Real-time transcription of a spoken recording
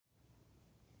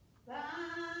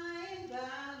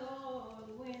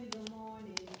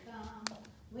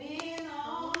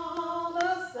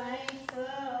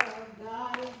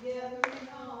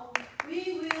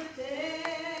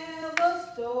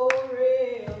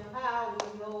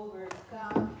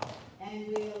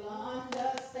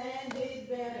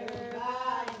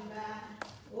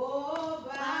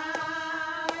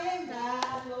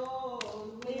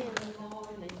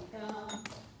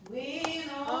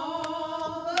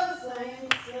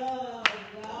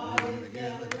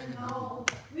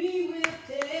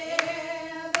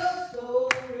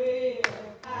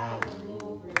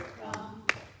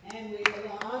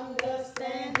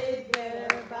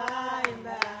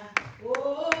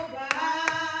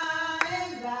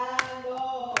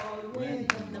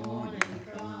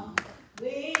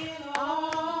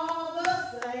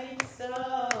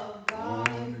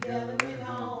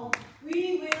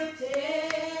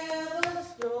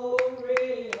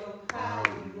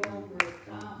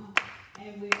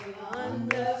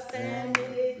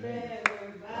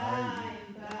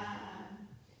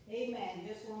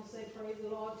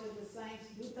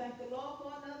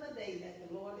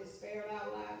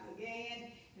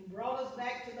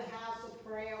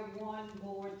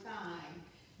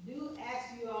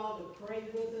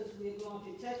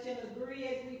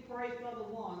pray for the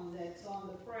one that's on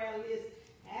the prayer list,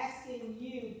 asking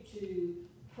you to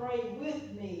pray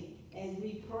with me as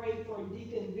we pray for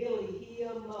Deacon Billy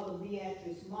Hill, Mother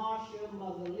Beatrice Marshall,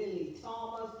 Mother Lily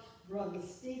Thomas, Brother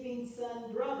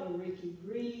Stevenson, Brother Ricky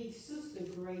Breed, Sister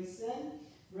Grayson,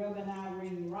 Reverend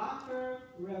Irene Rocker,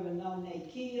 Reverend None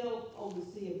Keel,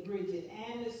 Overseer Bridget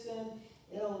Anderson,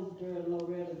 Elder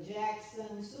Loretta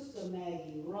Jackson, Sister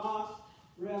Maggie Ross,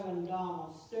 Reverend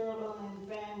Donald Sterling and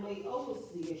family,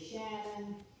 Overseer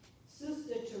Shannon,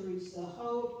 Sister Teresa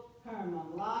Hope,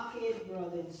 Herman Lockett,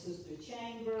 Brother and Sister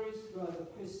Chambers, Brother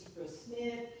Christopher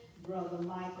Smith, Brother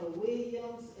Michael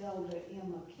Williams, Elder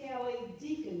Emma Kelly,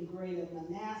 Deacon Greater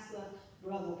Manasseh,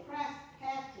 Brother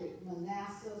Patrick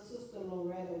Manasseh, Sister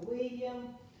Loretta Williams,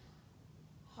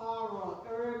 Hara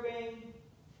Irving,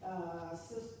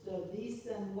 Sister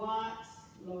Deason Watts,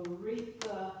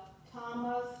 Loretha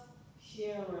Thomas,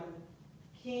 Sharon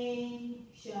King,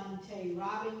 Shantae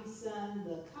Robinson,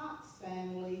 the Cox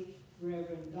family,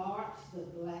 Reverend Darts, the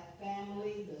Black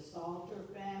family, the Salter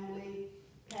family,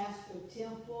 Pastor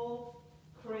Temple,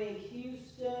 Craig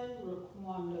Houston,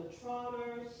 Raquanda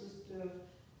Trotter, Sister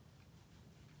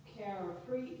Kara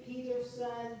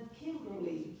Peterson,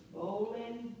 Kimberly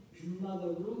Bolin,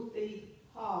 Mother Ruthie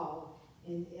Hall,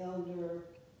 and Elder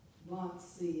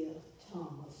Vancia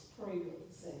Thomas. Pray with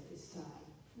us at this time.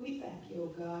 We thank you, O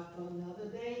God, for another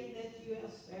day that you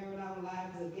have spared our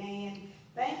lives again.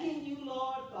 Thanking you,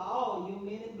 Lord, for all your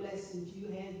many blessings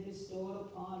you have bestowed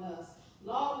upon us.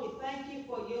 Lord, we thank you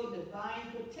for your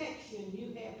divine protection.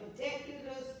 You have protected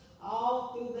us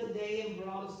all through the day and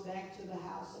brought us back to the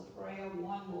house of prayer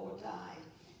one more time.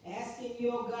 Asking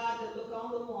you, oh God, to look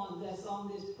on the ones that's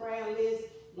on this prayer list.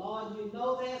 Lord, you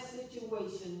know their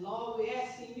situation. Lord, we're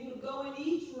asking you to go in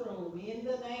each room in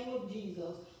the name of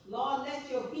Jesus. Lord, let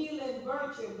your healing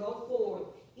virtue go forth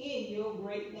in your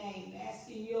great name.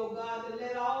 Asking you, oh God, to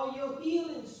let all your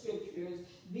healing scriptures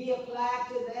be applied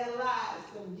to their lives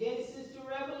from Genesis to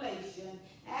Revelation.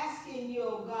 Asking you,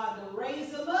 oh God, to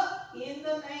raise them up in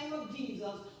the name of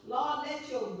Jesus. Lord, let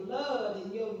your blood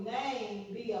and your name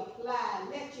be applied.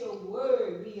 Let your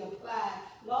word be applied.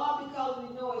 Lord, because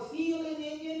we know it's healing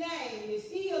in your name. It's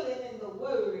healing in the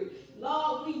word.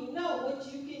 Lord, we know what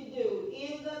you can do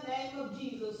in the name of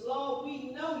Jesus. Lord,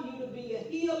 we know you to be a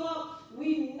healer.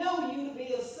 We know you to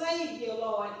be a savior,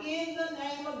 Lord, in the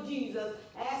name of Jesus.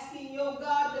 Asking your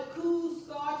God to cool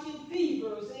scorching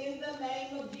fevers in the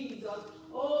name of Jesus.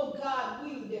 Oh God,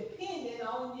 we dependent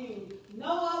on you.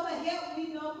 No other help we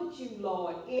know but you,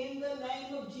 Lord, in the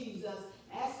name of Jesus.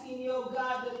 Asking your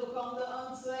God to look on the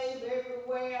unsaved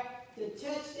everywhere, to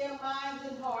touch their minds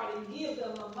and heart and give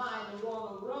them a mind to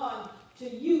want to run to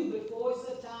you before it's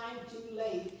a time too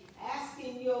late.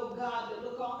 Asking your God to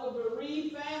look on the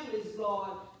bereaved families,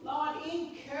 Lord. Lord,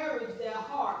 encourage their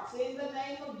hearts in the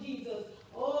name of Jesus.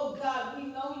 Oh God, we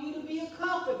know you to be a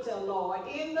comforter, Lord,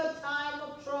 in the time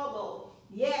of trouble.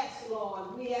 Yes,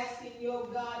 Lord, we asking your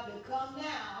God to come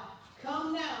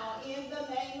now in the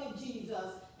name of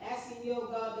Jesus. Asking your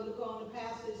God to look on the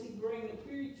pastor as he bring the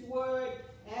preach word.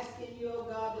 Asking your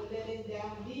God to let him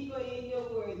down deeper in your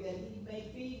word that he may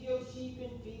feed your sheep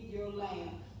and feed your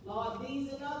lamb. Lord,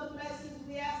 these and other blessings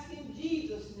we ask in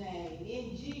Jesus' name,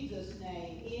 in Jesus'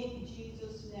 name, in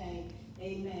Jesus' name.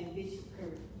 Amen. Bishop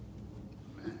Kirk.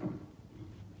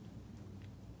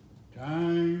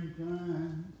 Time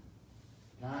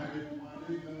is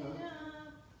winding up.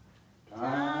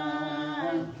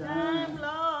 Time,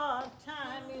 Lord,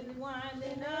 time is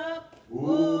winding up.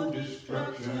 Oh,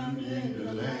 destruction in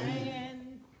the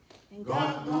land.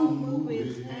 God gonna move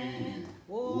his hand.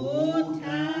 Oh,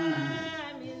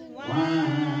 time is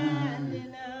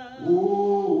winding up.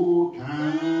 Oh,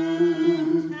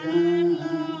 time,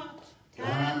 Lord,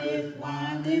 time is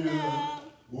winding up.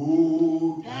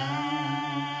 Oh,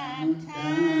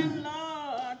 Time,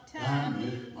 Lord, time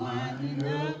is winding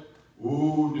up.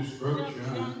 Oh,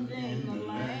 destruction in the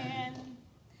land.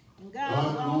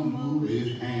 God gonna move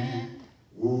his hand.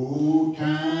 Oh,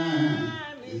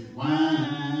 time is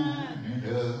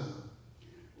winding up.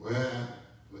 Well, I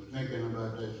was thinking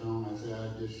about that song. I said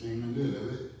I'd just sing a little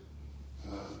of it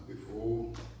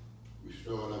before we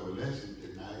start our lesson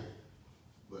tonight.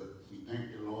 But we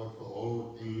thank the Lord for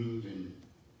all things in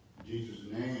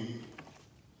Jesus' name.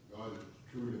 God is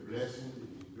truly blessing and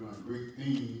he's doing great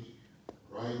things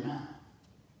right now.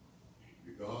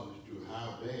 Regardless to how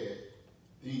bad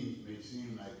things may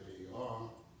seem like they are,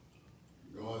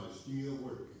 God is still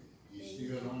working. He's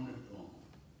still on the throne.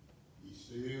 He's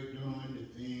still doing the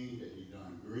things that he's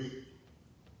done great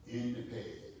in the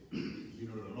past. You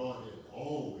know, the Lord has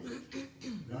always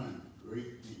done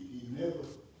great things.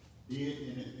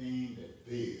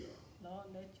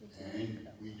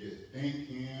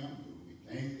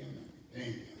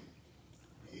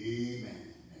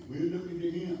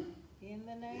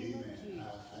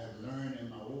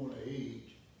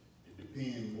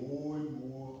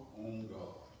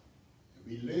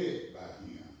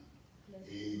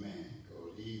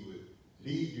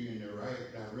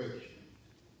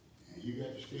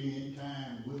 stay in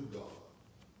time with God.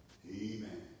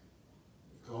 Amen.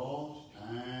 Because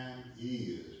time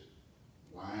is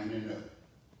winding up.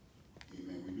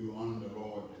 Amen. We do honor the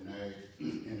Lord tonight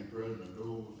in the presence of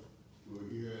those who are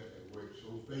here that work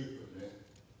so faithfully.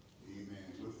 Amen.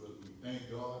 With us, we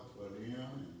thank God for them,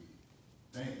 and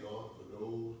we thank God for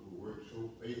those who work so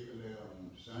faithfully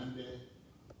on Sunday.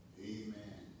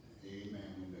 Amen. Amen.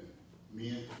 When the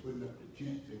men were putting up the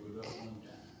tent, they was up on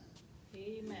time.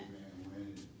 Amen. Amen.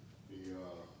 When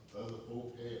the other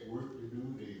folk had work to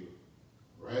do, they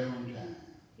were right on time.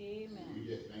 Amen. And we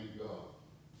just thank God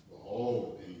for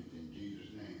all things in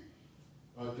Jesus' name.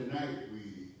 Tonight,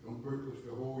 we don't purpose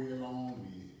the whole year long.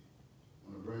 We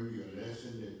want to bring you a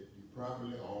lesson that you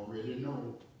probably already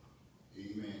know.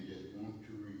 Amen. Just want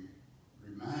to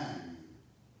remind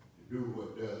you to do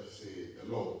what thus said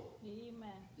the Lord.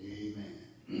 Amen. Amen.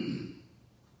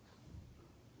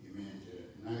 Amen.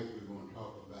 Tonight we're going to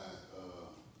talk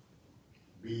about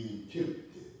being tempted.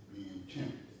 Being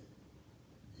tempted.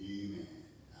 Amen.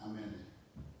 How many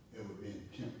ever been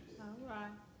tempted? All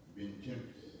right. Been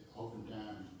tempted.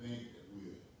 Oftentimes we think that we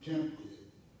are tempted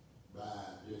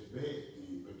by just bad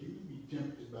things, but you can be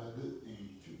tempted by good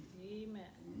things too. Amen.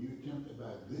 When you're tempted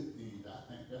by good things, I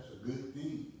think that's a good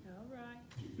thing. All right.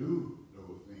 To do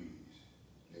those things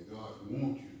that God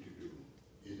wants you to do.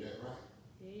 Is that right?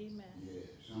 Amen. Yeah.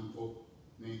 Some folk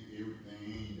think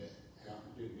everything that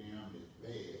happened to them is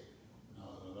bad.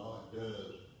 No, the Lord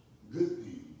does good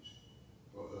things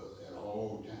for us at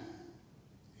all times.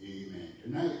 Amen.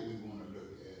 Tonight we want to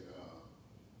look at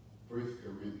 1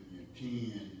 Corinthians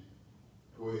 10,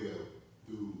 12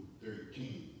 through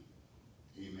 13.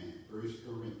 Amen. 1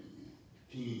 Corinthians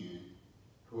 10,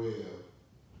 12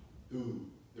 through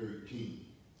 13.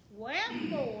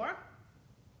 Wherefore,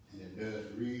 And it does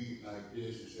read like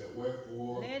this. It said,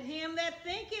 wherefore, let him that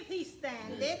thinketh he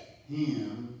standeth let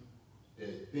him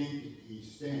that thinketh he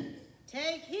standeth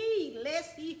take heed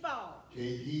lest he fall.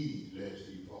 take heed lest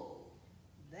he fall.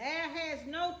 There has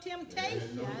no There is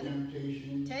temptation no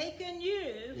temptation taken you,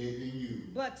 taken you,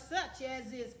 but such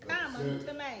as is but common such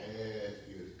to man. as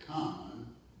is common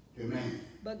to man.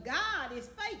 But God is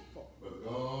faithful, But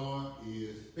God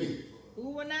is faithful,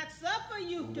 who will not suffer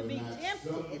you who to will be not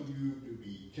suffer tempted you to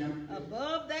be tempted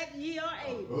above that ye are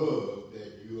able, above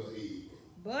that you are able.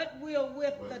 but will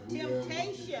with But the will with the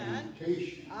temptation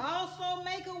temptation also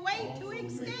make a way also to make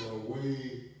escape, a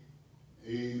way,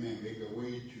 amen, make a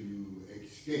way to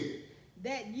escape.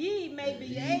 that ye may That be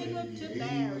he able may to be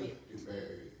bear able it. to bear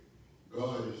it.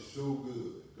 God is so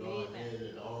good. God Amen. has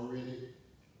it already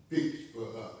fixed for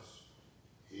us.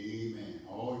 Amen.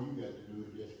 All you got to do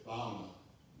is just follow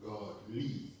God's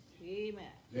lead.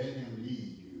 Amen. Let him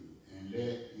lead you and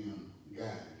let him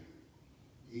guide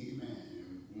you. Amen.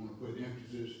 And we want to put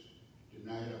emphasis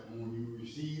tonight upon you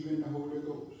receiving the Holy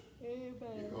Ghost. Amen.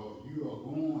 Because you are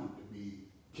going to be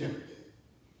tempted.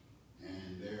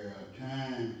 And there are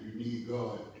times you need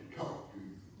God to talk to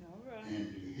you All right.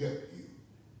 and to help you.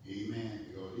 Amen.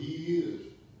 Because he is,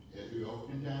 as we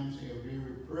oftentimes say, a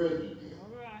very present help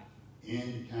All right.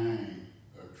 in time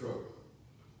of trouble.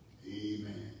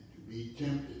 Amen. To be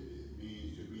tempted, it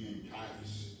means to be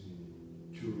enticed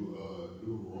to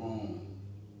do wrong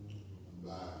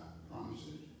by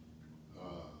promises,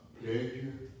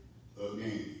 pleasure, or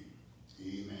gain.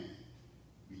 Amen.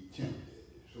 Be tempted.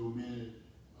 So many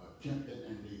are tempted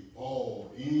and they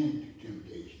fall into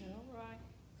temptation. All right.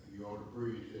 You ought to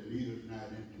pray that lead us not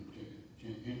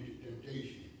into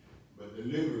temptation, but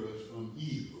deliver us from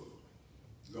evil.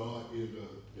 God is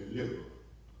a deliverer.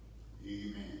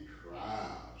 Amen.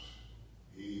 Trials.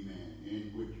 Amen.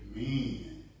 In which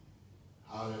man,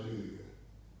 hallelujah,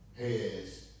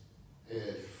 has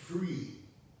free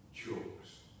choice.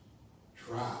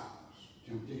 Trials,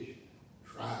 temptation,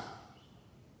 trials,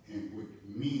 in which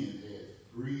men have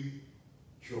free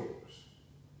choice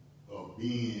of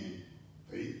being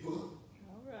faithful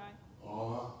All right.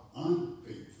 or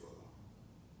unfaithful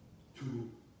to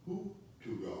who? To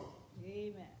God.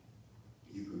 Amen.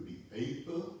 You can be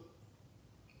faithful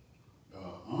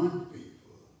or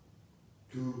unfaithful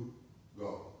to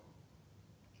God.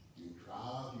 In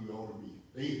trials, you ought to be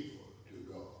faithful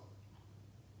to God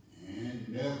and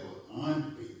never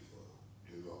unfaithful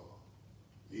to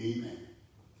God. Amen.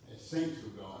 As saints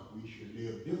of God, we should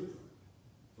live different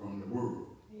from the world.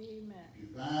 Amen. If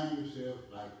you find yourself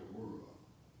like the world,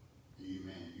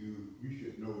 amen, you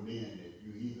should know then that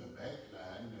you either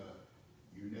backsliding or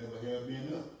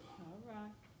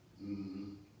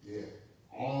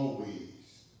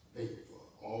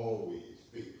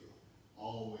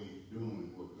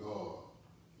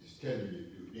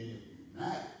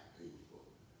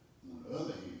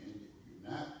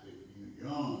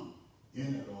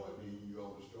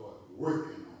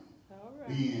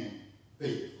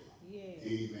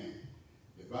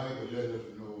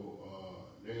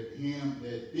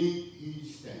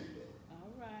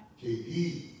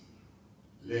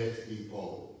lest he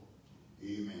fall.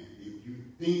 Amen. If you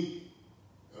think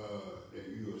that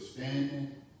you are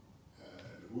standing,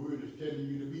 the word is telling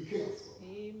you to be careful.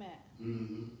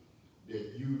 Amen.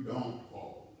 That you don't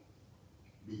fall.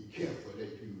 Be careful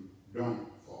that you don't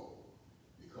fall.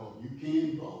 Because you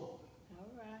can fall.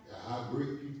 All right. How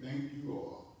great you think you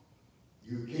are,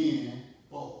 you can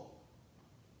fall.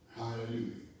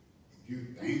 Hallelujah. If you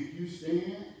think you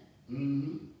stand,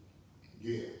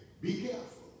 yeah, be careful.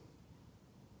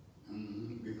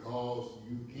 Because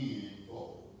you can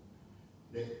fall.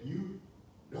 That you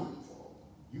don't fall.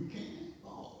 You can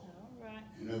fall. All right.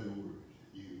 In other words,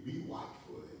 you be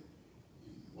watchful and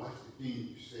watch the things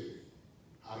you say,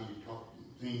 how you talk, and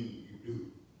things you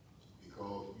do.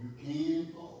 Because you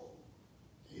can fall.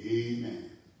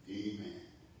 Amen. Amen.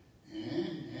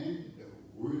 And the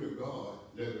word of God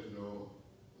let us know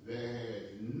there has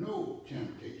no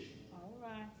temptation All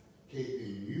right.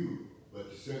 taking you,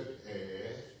 but such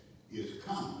as is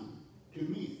common to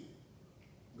men.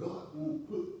 God won't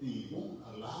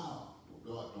allow,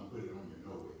 God don't put it on you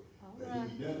no way, All but right.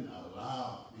 he doesn't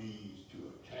allow things to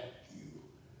attack you.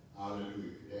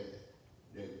 Hallelujah.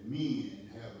 That men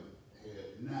have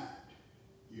not,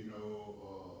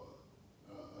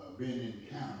 been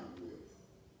encountered with,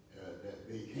 that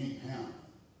they can't handle.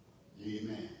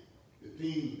 Amen. The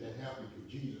things that happened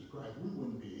to Jesus Christ, we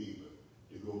wouldn't be able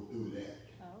to go through that.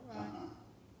 All right.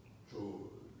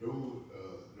 So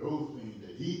those things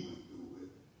that he went through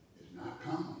with is not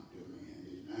common to man.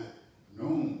 It's not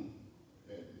known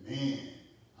that man,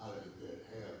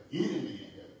 that any man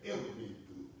have ever been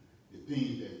through the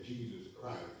things that Jesus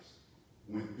Christ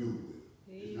went through with.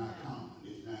 It's not common.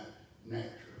 It's not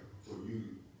natural for you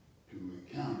to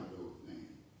encounter those things.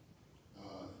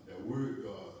 The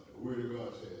word of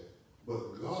God says,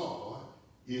 but God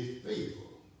is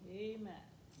faithful. Amen.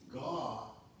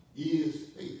 God is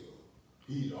faithful.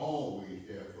 He's always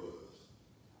there for us.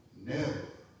 Never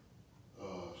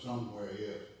somewhere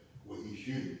else where he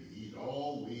shouldn't be. He's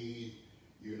always,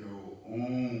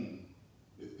 on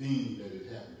the things that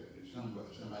is happening.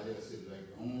 Somebody else said, like,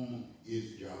 on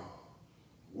his job,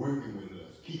 working with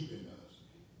us, keeping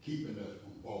us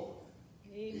from falling.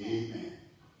 Amen. Amen.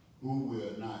 Who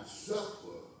will not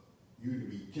suffer you to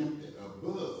be tempted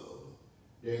above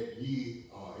that ye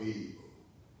are able.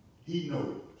 He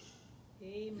knows.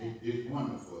 Amen. It's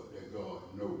wonderful that God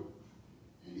knows.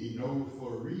 And he knows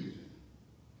for a reason.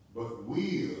 But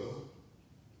will,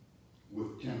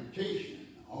 with temptation,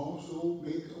 also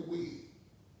make a way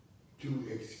to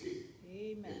escape.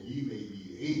 Amen. That ye may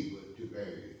be able to bear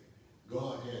it.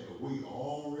 God had a way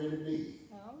already made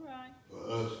All right.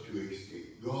 for us to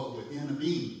escape. God will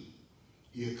intervene.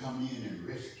 He'll come in and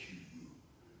rescue you.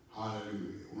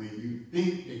 Hallelujah. When you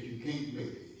think that you can't make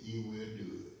it, he will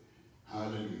do it.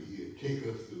 Hallelujah. He'll take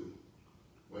us through.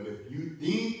 But if you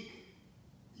think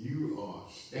you are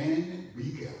standing,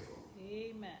 be careful.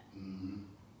 Amen.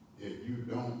 That you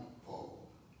don't fall.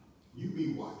 You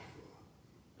be watchful,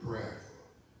 prayerful.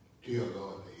 Tell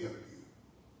God to help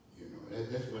you.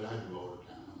 That's what I do all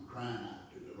the time. I'm crying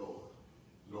out to the Lord.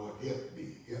 Lord, help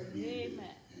me in this.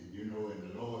 Amen.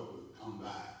 And the Lord would come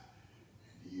by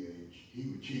and he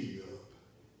would cheer you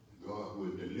up. God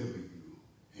would deliver you.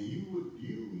 And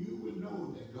you would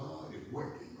know that God is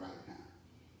working right now.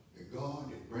 That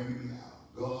God is bringing me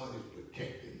out. God is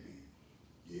protecting me.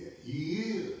 Yeah, he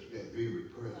is that very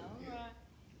present All right.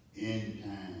 in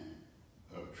time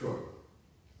of trouble.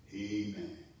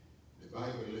 Amen. The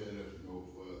Bible let us know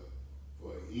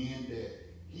for in that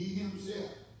he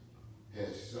himself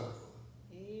has suffered.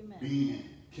 Amen. Being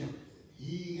tempted.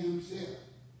 He himself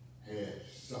has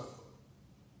suffered.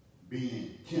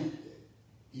 Being tempted.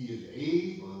 He is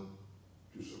able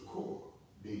to succor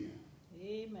them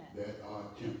Amen. that are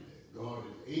tempted. God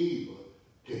is able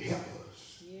to help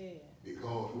us. Yeah.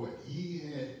 Because what? He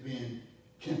has been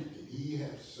tempted. He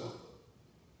has suffered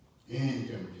in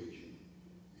temptation.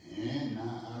 And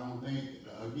now I don't think,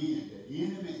 again, that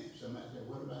any man, somebody said,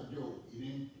 what about Job?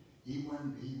 He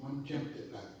wasn't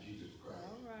tempted like Jesus Christ.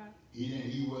 All right.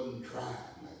 He wasn't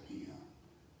tried like him.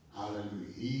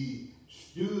 Hallelujah. He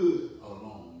stood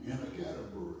alone in a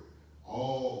category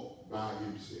all by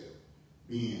himself,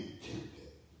 being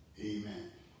tempted.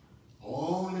 Amen.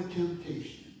 All the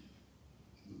temptation,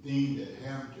 the things that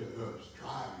happen to us,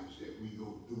 trials that we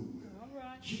go through with, All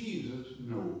right. Jesus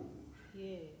knows.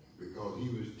 Yeah. Because he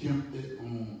was tempted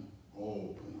on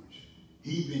all points.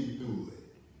 He been through it.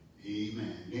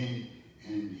 Amen.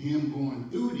 And him going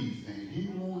through these things, he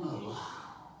won't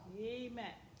allow.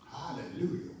 Amen.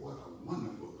 Hallelujah. What a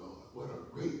wonderful God. What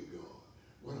a great God.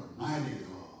 What a mighty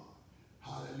God.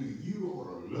 Hallelujah. You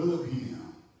ought to love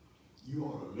him. You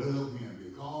ought to love him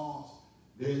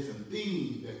there's some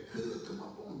things that could come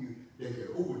up on you that could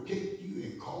overtake you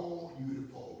and cause you to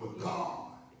fall. But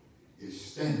God is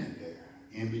standing there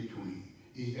in between.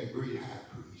 He's that great high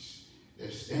priest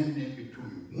that's standing in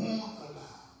between. Won't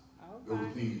allow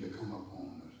those things to come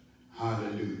upon us.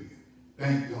 Hallelujah.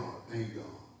 Thank God. Thank God.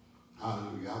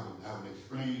 Hallelujah. I would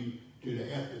explain to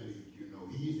the athlete, you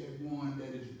know, he's that one that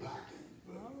is blocking.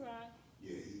 All right.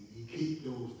 Yeah, he keeps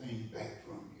those things back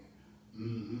from you.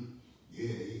 Mm-hmm. Yeah,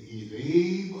 he's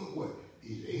able, what?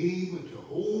 He's able to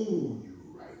hold you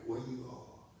right where you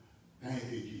are.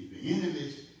 Thank you, Jesus. The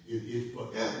enemy is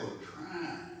forever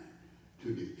trying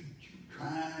to defeat you,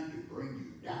 trying to bring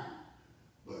you down.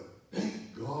 But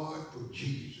thank God for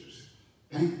Jesus.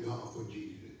 Thank God for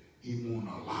Jesus. He won't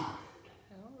allow it.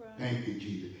 All right. Thank you,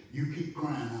 Jesus. You keep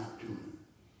crying out to him.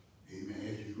 Amen.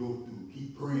 As you go through,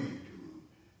 keep praying to him.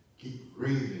 Keep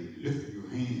raising, lifting your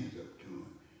hands up to him.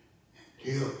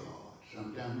 And tell God.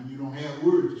 Sometimes when you don't have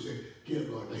words to say, tell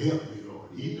God to help me, Lord.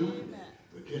 He's doing that.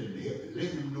 But tell him to help you.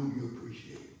 Let him know you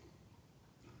appreciate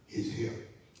his help.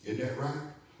 Is that right?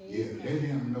 Amen. Yeah, let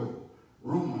him know.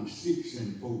 Romans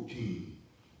 6:14.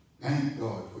 Thank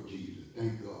God for Jesus.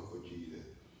 Thank God for Jesus.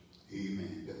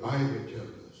 Amen. The Bible tells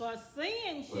us. For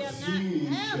sin shall not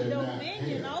have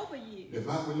dominion over you. The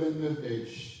Bible tells us that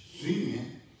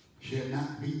sin shall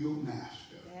not be your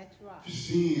master. That's right.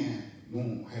 Sin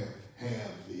won't have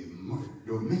the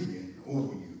dominion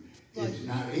over you. It's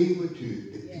not able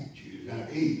to defeat you. It's not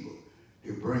able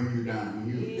to bring you down when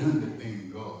you've done the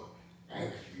thing God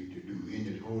asked you to do in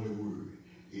his holy word.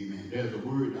 Amen. There's a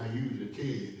word I usually tell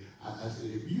you. I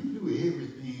said, if you do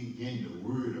everything in the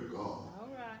word of God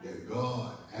that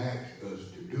God asks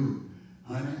us to do,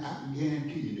 honey, I can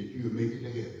guarantee you that you'll make it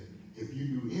to heaven. If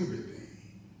you do everything,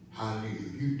 hallelujah.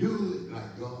 If you do it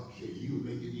like God said, you'll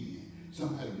make it in.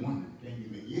 Somebody wondered, can you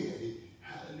make it? Yeah,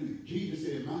 hallelujah. Jesus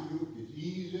said, my yoke is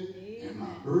easy and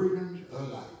my burdens are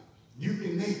light. You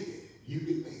can make it. You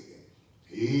can make it.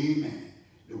 Amen.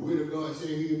 The word of God said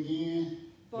here again,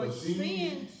 for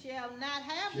sin shall not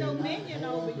have dominion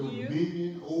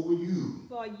over you.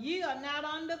 For you are not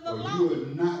under the law. You are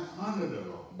not under the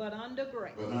law. But under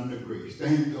grace. But under grace.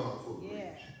 Thank God for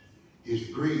grace. His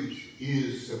grace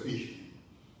is sufficient.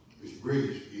 His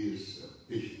grace is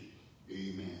sufficient.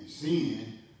 Amen.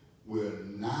 Sin will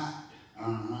not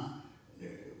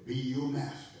be your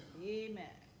master. Amen.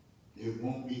 It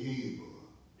won't be able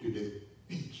to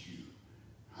defeat you.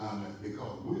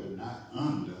 Because we're not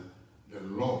under the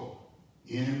law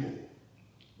anymore,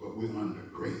 but we're under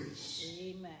grace.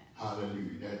 Amen.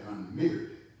 Hallelujah. That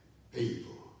unmerited favor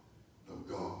of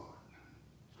God.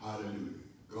 Hallelujah.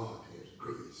 God has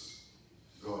grace.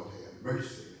 God has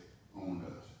mercy on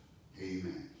us.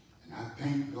 Amen. And I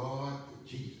thank God for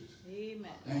Jesus.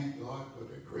 Amen. I thank God for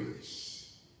the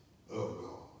grace of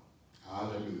God.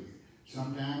 Hallelujah.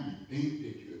 Sometimes you think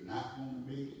that you're not going to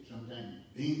make it. Sometimes you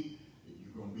think that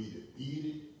you're going to be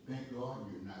defeated. Thank God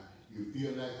you're not. You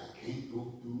feel like I can't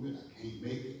go through it. I can't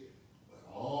make it.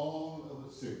 But all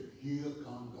of a sudden, here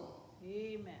come God.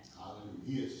 Amen. Hallelujah.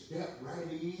 He'll step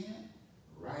right in,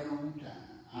 right on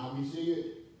time. How we say it?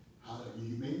 Hallelujah.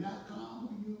 You may not come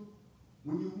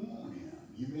when you want him.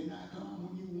 You may not come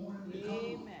when you want him to come.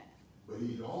 Amen. But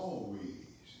he's always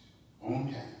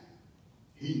on time.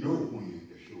 He knows when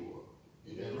to show up.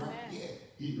 Is that right? Yeah,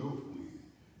 he knows when.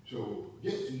 So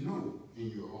just know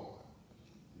in your heart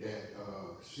that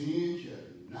sin shall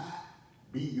not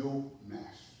be your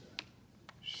master.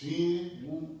 Sin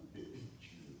won't defeat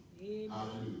you. Amen.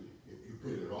 Hallelujah. If you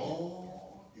put it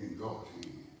all in God's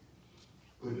hand,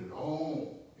 put it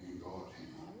all in God's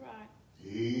hand. All right.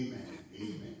 Amen.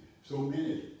 Amen. So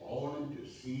many is falling to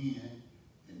sin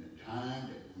in the time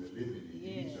that we're living in.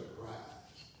 You'd be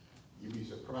surprised. You'd be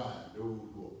surprised those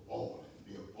who are falling.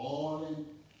 They're falling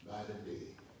by the day.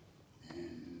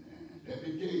 And let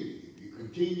me tell you, if you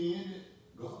continue in it,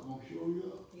 God won't show you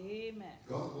up. Amen.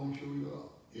 God won't show you up.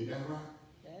 Is that right?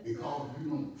 That's because you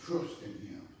don't trust in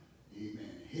him.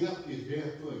 Amen. Help is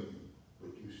there for you,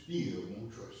 but you still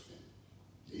won't trust him.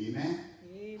 Amen?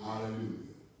 Amen.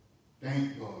 Hallelujah.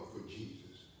 Thank God for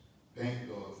Jesus. Thank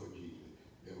God for Jesus.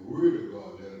 The word of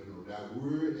God let us know, thy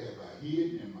word have I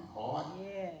hidden in my heart,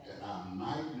 that I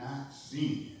might not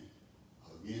sin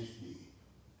against thee.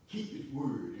 Keep his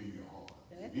word in your heart,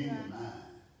 in your mind.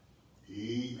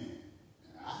 Amen.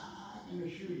 And I can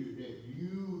assure you that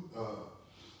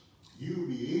you'll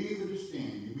be able to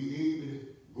stand, you'll be able to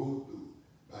go through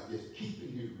by just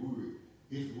keeping his word.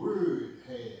 His word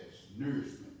has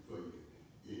nourishment for you.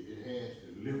 It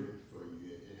has deliverance for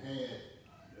you. It has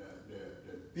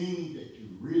the things that you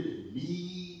really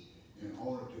need in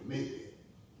order to make it.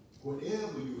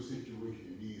 Whatever your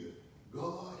situation is,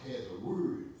 God has a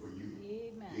word for you.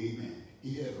 Amen. Amen.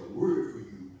 He has a word for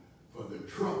you for the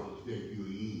troubles that you're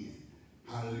in.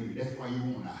 Hallelujah. That's why you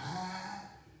want to hide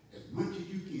as much as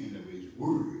you can of his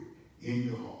word in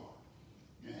your heart.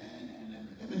 And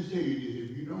let me tell you this,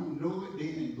 if you don't know it,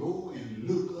 then go and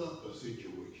look up a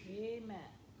situation. Amen.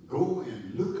 Go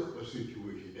and look up a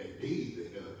situation that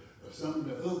David or some of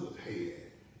the others had.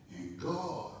 And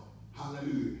God,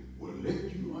 hallelujah, will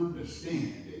let you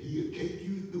understand that he'll take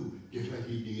you through just like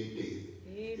he did David.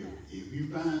 Amen. If you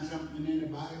find something in the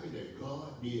Bible that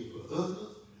God did for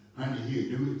others, honey,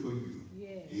 he'll do it for you.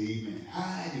 Yes. Amen.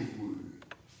 Hide his word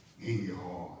in your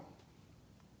heart.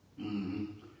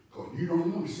 Because you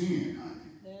don't want to sin, honey.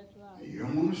 That's right. You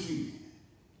don't want to sin.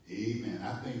 Amen.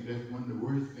 I think that's one of the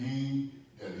worst things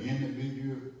that an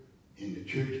individual in the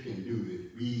church can do is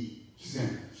be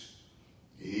sinners.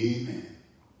 Amen.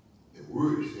 The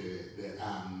word says that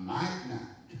I might not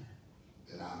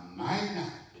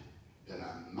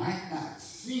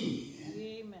sin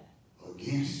Amen.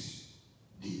 against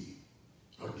thee,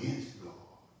 against God.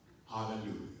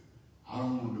 Hallelujah. I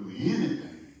don't want to do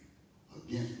anything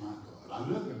against my God. I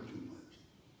love him too much.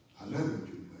 I love him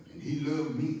too much. And he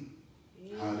loved me.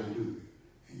 Amen. Hallelujah.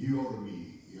 And you ought to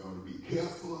be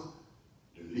careful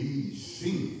to leave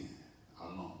sin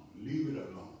alone. Leave it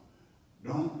alone.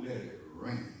 Don't let it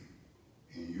reign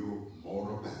in your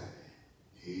mortal body.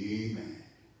 Amen.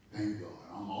 Thank God.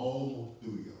 I'm almost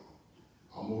through, y'all.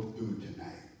 Almost through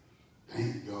tonight.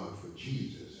 Thank God for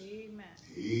Jesus. Amen.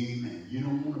 Amen. You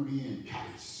don't want to be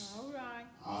enticed. All right.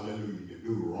 Hallelujah. To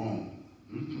do wrong.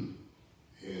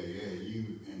 Yeah.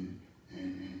 You and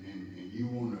you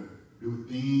want to do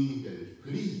things that is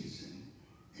pleasing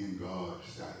in God's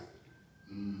sight.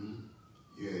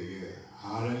 Yeah.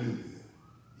 Hallelujah.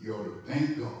 You ought to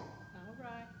thank God. All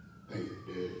right.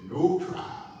 There's no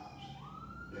trials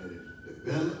that is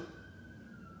developed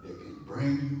that can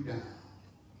bring you down.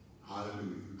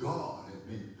 Hallelujah. God has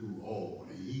been through all,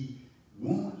 and he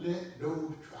won't let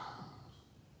those trials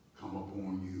come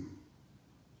upon you.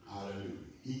 Hallelujah.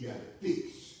 He got it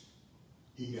fixed.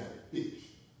 He got it fixed.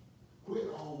 Quit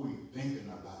always thinking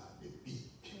about defeat.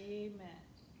 Amen.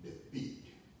 Defeat.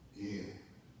 Yeah.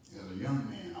 As a young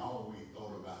man, I always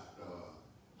thought about,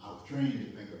 I was trained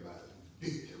to think about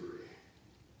victory.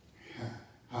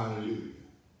 Hallelujah.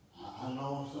 I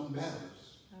lost some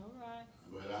battles. All right.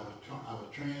 But I was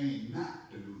trained not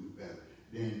to lose battles.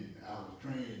 Then I was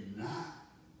trained not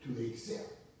to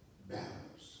accept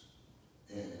battles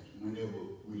as whenever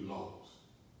we lost.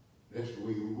 That's the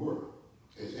way we were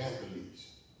as athletes.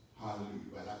 Hallelujah.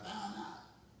 But I found out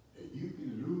that you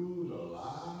can lose a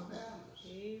lot of battles.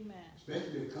 Amen.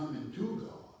 Especially coming to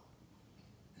God.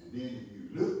 And then if you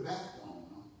look back on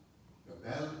them, the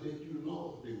battles that you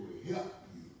lost, they will help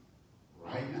you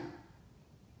right now.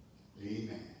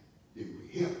 Amen. They will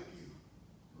help you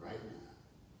right now.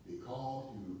 Because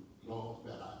you lost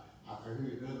that. I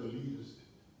heard other leaders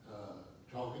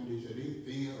talking, they said they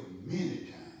failed many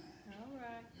times. All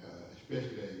right.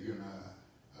 Especially,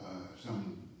 some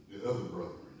of the other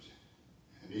brothers.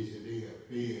 And they said they have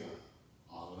failed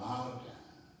a lot of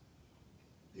times.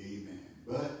 Amen.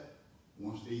 But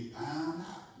once they found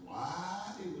out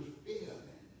why they was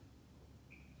failing,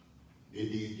 they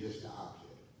did just the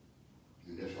opposite.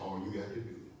 And that's all you got to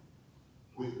do.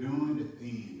 Quit doing the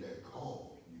things that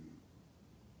cause you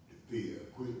to fail.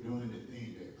 Quit doing the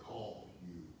things that cause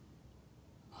you,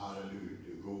 hallelujah,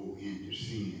 to go into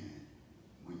sin.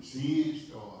 When sin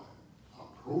starts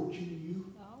approaching you,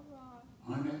 All right.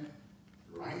 honey,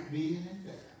 right then and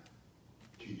there,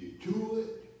 till you do it,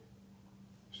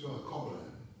 start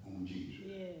calling on Jesus.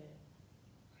 Yeah.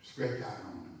 Stretch out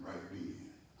on him right then.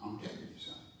 I'm telling you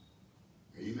something.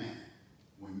 Amen.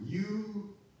 When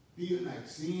you feel like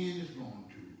sin is going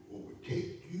to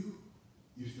overtake you,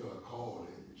 you start calling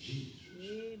Jesus.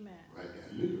 Amen. Right there,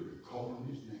 literally calling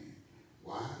his name.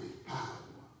 Why? His power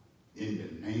in the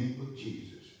name of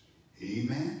Jesus.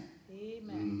 Amen.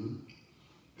 Amen.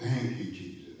 Thank you,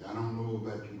 Jesus. I don't know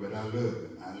about you, but I love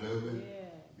him. I love him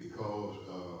because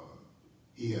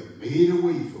he has made a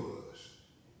way for us.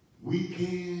 We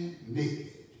can make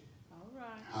it. All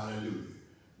right. Hallelujah.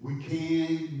 We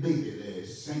can make it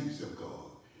as saints of God.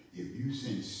 If you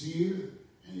sincere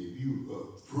and if you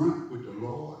upfront with the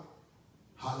Lord,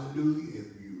 hallelujah,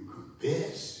 if you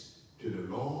confess to the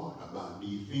Lord about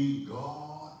these things,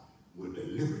 God will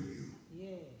deliver you.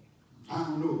 Yeah. I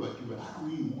don't know about you, but I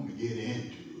don't even want to get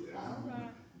into it. I don't want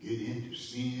to get into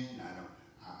sin.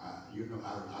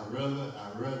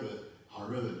 I'd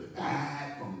rather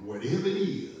divide from whatever it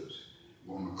is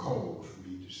going to cause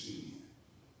me to sin.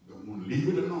 Don't want to leave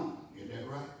it alone. Is that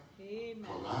right? Amen.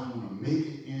 Because I want to make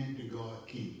it into God's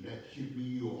kingdom. That should be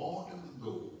your ultimate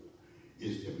goal,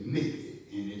 is to make it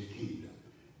in his kingdom.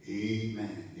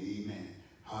 Amen. Amen.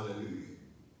 Hallelujah.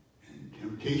 And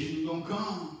temptation's going to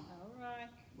come. All right.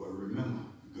 But remember,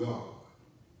 God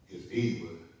is able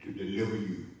to deliver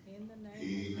you. In the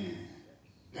name Amen.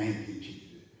 Thank you, Jesus.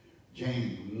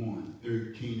 James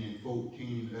 1:13 and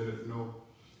 14 let us know,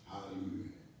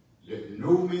 hallelujah, let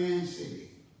no man say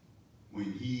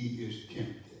when he is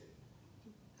tempted.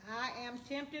 I am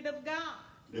tempted of God.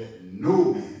 Let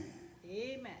no man.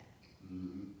 Amen.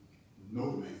 No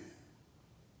man.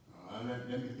 Let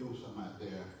me throw something out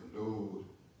there for those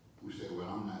who say, well,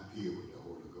 I'm not filled with the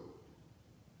Holy Ghost.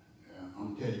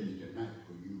 I'm telling you tonight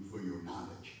for your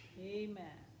knowledge.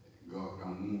 Amen. God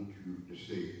don't want you to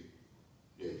say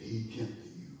that he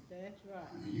tempted you. That's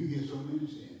right. And you hear so many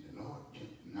saying, the Lord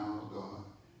tempted. No, God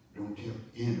don't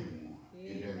tempt anyone.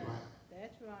 Amen. Is that right?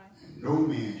 That's right. And no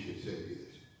man should say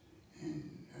this.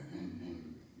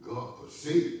 And God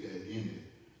forsake that any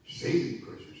saved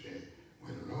person said,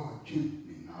 well, the Lord tempted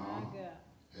me. No,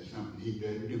 that's something he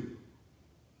doesn't do.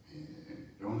 And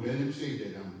don't let him say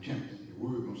that I'm tempted. The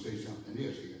word going to say something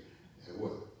else here. That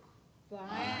what? For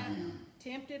I am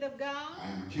tempted of God.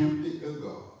 I am tempted of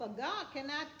God. For God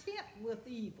cannot tempt with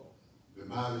evil. The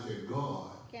Bible said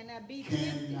God cannot be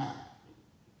tempted.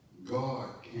 God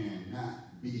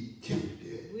cannot be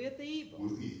tempted with evil.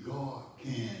 God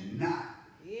cannot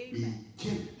be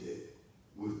tempted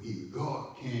with evil.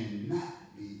 God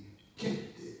cannot be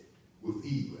tempted with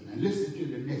evil. Now listen to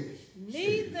the next.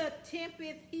 Neither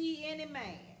tempteth he any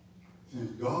man.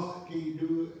 Since God can't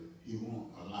do it, he won't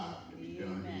allow it to be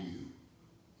done to you.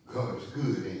 God is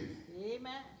good, ain't he?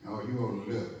 Amen. Oh, you ought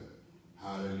to love it.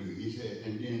 Hallelujah. He said,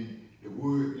 and then the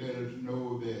word let us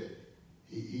know that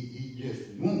he just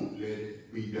won't let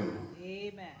it be done.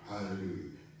 Amen. Hallelujah.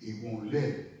 He won't let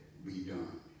it be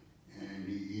done. And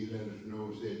he let us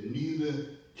know, said, neither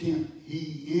tempt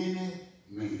he any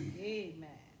man.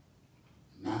 Amen.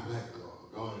 Not like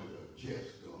God. God is a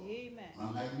just God. Amen.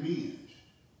 Unlike men's,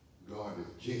 God is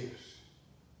just.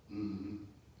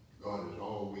 God is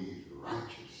always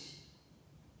righteous.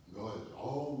 God is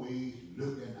always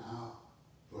looking out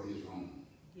for his own.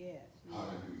 Yes.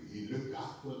 Hallelujah. He looked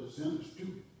out for the sinners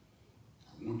too.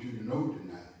 I want you to know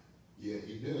tonight. Yeah,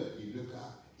 he does. He look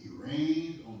out. He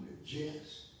reigns on the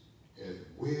just as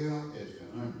well as the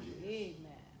unjust.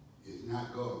 Amen. It's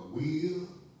not God's will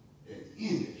that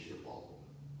any should fall.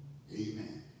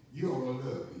 Amen. You ought to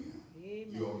love him. Amen.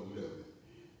 You ought to love him.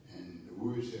 And the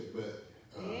word said, but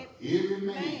every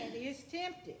man is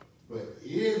tempted. But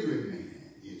every man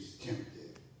is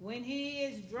tempted when he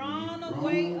is drawn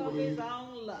away of his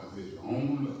own lust. Of his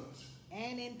own lust.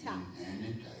 And enticed. And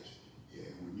enticed. Yeah,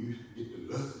 when you get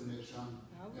the lust in there, something.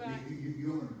 All right.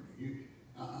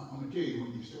 I'm going to tell you,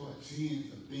 when you start seeing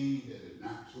some things that are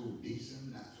not so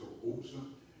decent, not so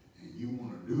wholesome, and you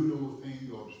want to do those things,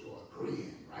 you ought to start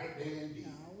praying right there and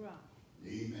then. All right.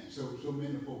 Amen. So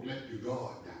many folk let your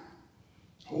guard down.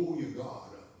 Hold your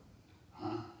guard up.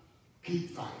 Huh?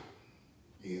 Keep fighting.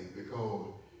 Yeah, because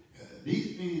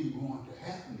these things are going to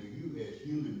happen to you as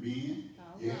human beings.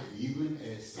 Yeah, even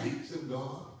as saints of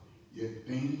God. Yeah,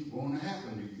 things are going to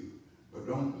happen to you. But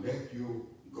don't let your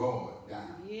guard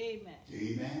down. Amen.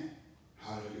 Amen.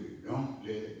 Hallelujah. Don't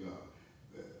let it go.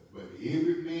 But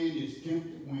every man is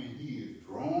tempted when he is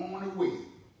drawn away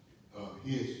of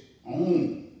his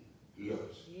own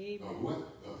lust. Amen. Of what?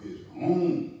 Of his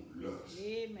own lust.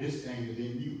 Amen. This thing is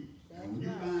in you. That's and when you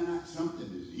right. find out something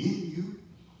is in you,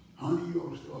 honey, you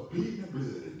ought to start pleading the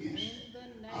blood against it.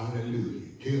 Hallelujah.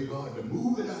 Tell God to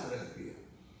move it out of you.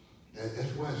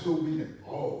 That's why so many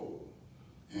fall.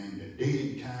 And the day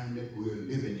and time that we're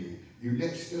living in, you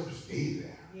let stuff stay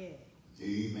there. Yeah.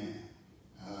 Amen.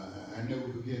 I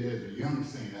never forget, as a young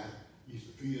saint, I used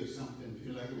to feel something,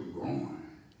 feel like it was growing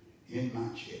in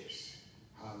my chest.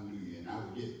 Hallelujah. And I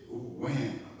would get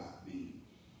overwhelmed about me.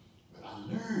 But I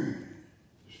learned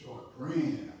to start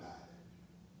praying about it.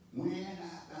 When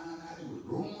I found out it was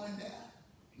growing there,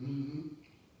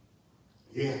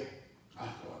 yeah, I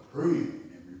started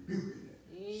praying and rebuking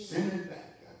it. Send it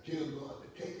back. I tell God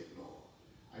to take it, Lord.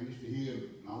 I used to hear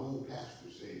my old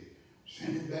pastor say,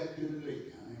 send it back to the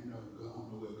lake. I don't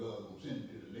know where God will send it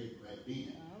to the lake right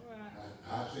then. All right.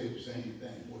 I say the same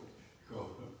thing. Because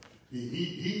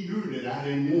he knew that I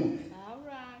didn't want it. All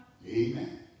right.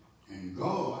 Amen. And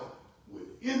God will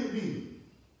intervene.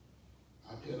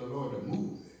 I tell the Lord to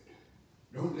move it.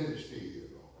 Don't let it stay here,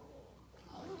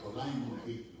 Lord. Because I ain't going to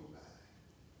hate nobody.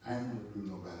 I ain't going to do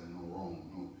nobody no wrong,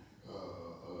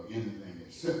 anything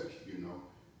as such, you know.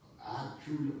 I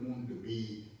truly wanted to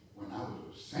be, when I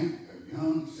was a saint, a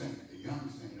young saint,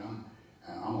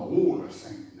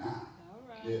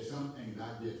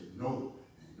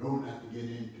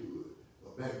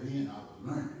 back then I was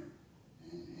learning.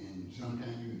 And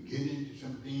sometimes you can get into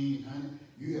some things, honey,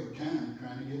 you have time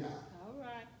trying to get out. All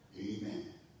right. Amen.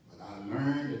 But I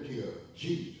learned to tell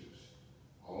Jesus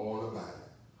all about it.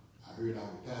 I heard our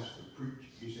pastor preach.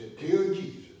 He said, tell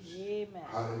Jesus. Amen.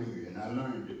 Hallelujah. And I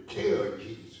learned to tell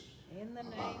Jesus In the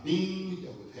about name. things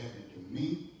that was happening to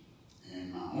me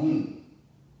and my own.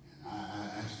 And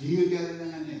I still got it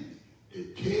down in me to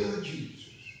tell Jesus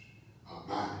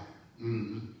about it.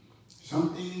 Mm-hmm.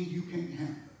 Some things you can't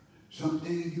handle. Some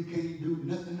things you can't do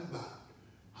nothing about.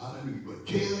 Hallelujah. But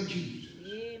tell Jesus.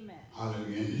 Amen.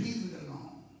 Hallelujah. And leave it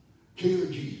alone.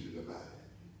 Tell Jesus about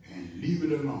it. And leave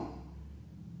it alone.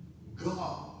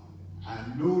 God, I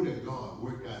know that God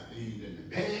worked out things in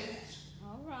the past.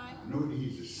 All right. I know that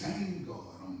he's the same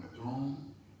God on the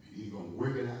throne. And he's going to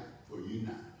work it out for you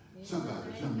now.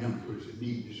 Somebody, some young person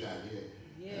need this out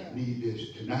here. Need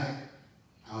this tonight.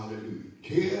 Hallelujah.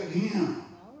 Tell him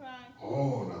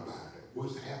all about it.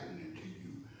 What's happening to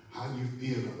you. How you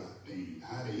feel about things.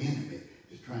 How the enemy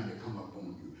is trying to come up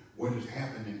on you. What is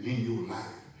happening in your life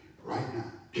right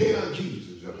now. Tell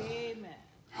Jesus about it.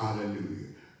 Hallelujah.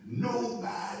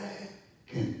 Nobody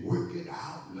can work it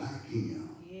out like him.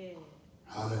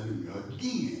 Hallelujah.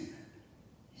 Again,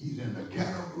 he's in the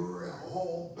category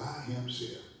all by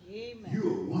himself.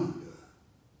 You'll wonder,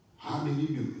 how did he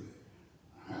do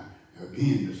it?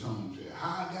 Again, the song said,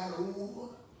 how I got over.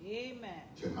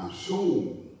 To my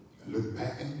soul, I look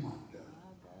back and wonder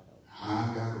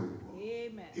how I got over.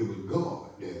 It was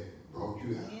God that brought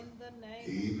you out. In the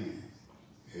name.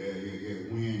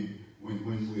 Amen.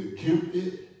 When we're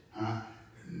tempted,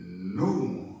 no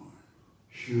one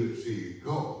should say,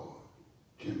 God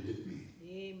tempted me.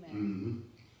 Amen.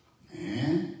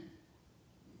 And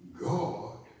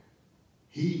God,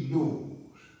 he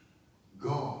knows.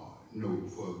 God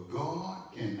knows. For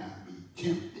God cannot be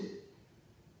tempted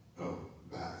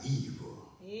by evil.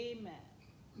 Amen.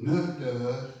 Nor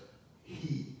does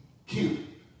he tempt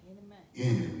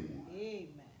anyone.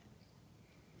 Amen.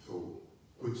 So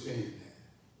quit saying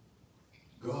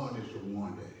that. God is the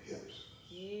one that helps us.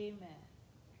 Amen.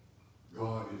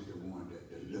 God is the one that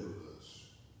delivers us.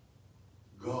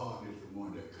 God is the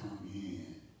one that comes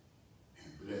in and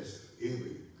blesses us.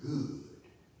 Every good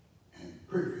and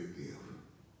perfect gift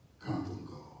comes from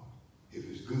God. If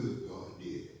it's good, God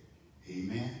did it.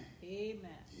 Amen?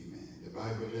 Amen. Amen. The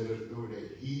Bible let us know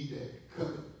that he that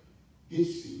coveteth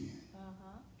his sin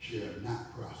shall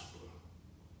not prosper.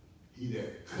 He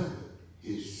that coveteth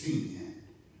his sin,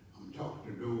 I'm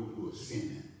talking to those who are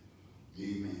sinning.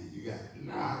 Amen. You got a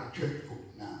lot of church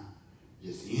folk now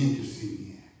just into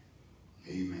sin.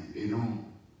 Amen. They don't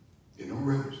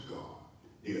reverence God.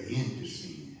 They're into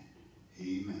sin.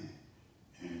 Amen.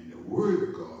 And the word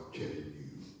of God telling you,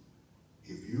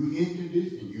 if you into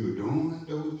this and you're doing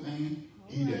those things,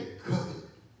 he that coveteth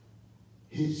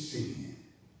his sin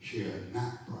shall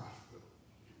not prosper.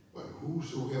 But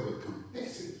whosoever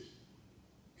confesses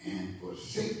and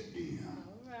forsake them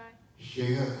shall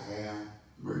have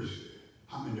mercy.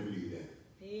 How many believe that?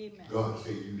 Amen. God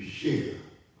said you shall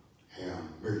have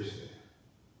mercy.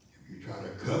 If you try to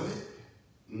covet,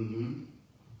 you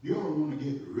don't want to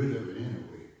get rid of it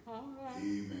anyway. All right.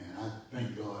 Amen. I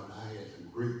thank God I had some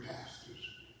great pastors.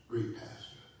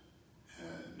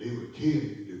 They would tell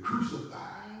you to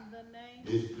crucify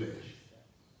this flesh.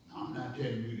 Now, I'm not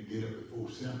telling you to get up before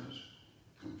sinners,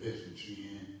 confessing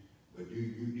sin, but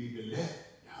you need to let,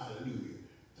 hallelujah,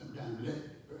 sometimes let,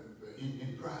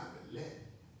 in private, let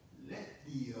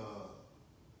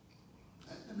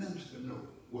the minister know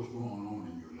what's going on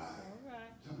in your life.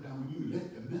 Sometimes when you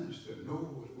let the minister know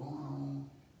what's going on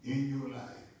in your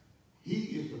life, he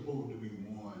is supposed to be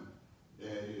one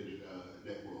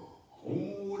that will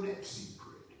hold that secret.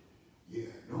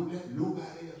 Yeah, don't let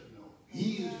nobody else know.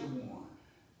 He is the one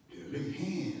to lay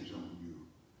hands on you.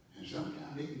 And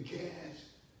sometimes they can cast,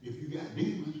 if you got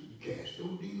demons, you cast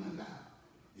those demons out.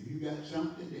 If you got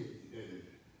something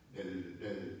that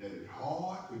is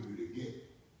hard for you to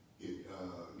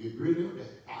get rid of,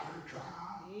 that's out of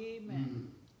trial,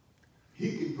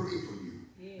 he can pray for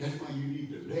you. That's why you need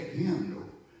to let him know.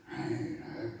 I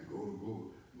have to go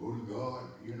to God,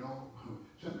 you know.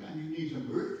 Sometimes you need some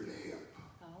earthly help.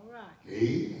 All right.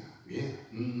 Yeah.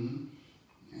 And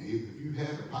if you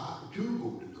have the power to go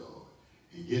to God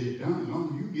and get it done, as long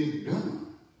as you get it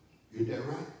done, is that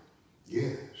right?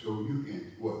 Yeah. So you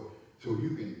can what? So you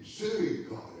can serve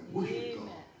God and worship God.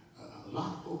 A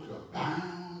lot of folks are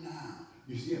bound now.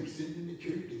 You see them sitting in the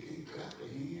church, they can't clap their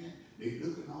hands. They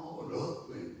looking all up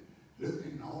and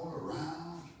looking all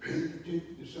around, paying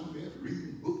attention to somebody else,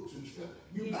 reading books and stuff.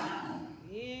 You bound.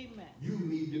 Amen. You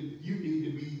need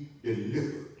to be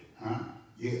delivered. Huh?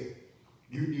 Yeah.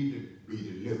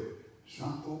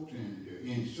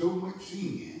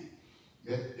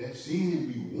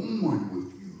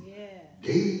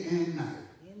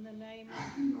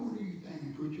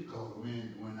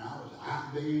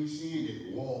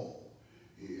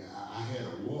 I had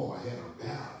a war, I had a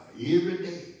battle every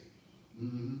day.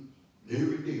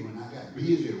 Every day when I got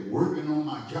busy working on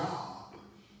my job,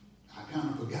 I kind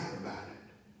of forgot about it.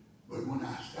 But when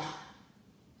I stopped,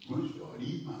 when I started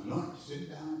eating my lunch, sitting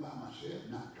down by myself,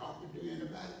 not talking to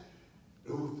anybody,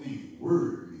 those things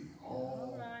worried me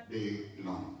all day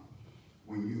long.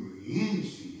 When you're in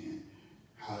sin,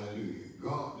 hallelujah,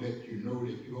 God let you know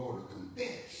that you ought to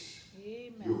confess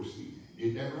your sin.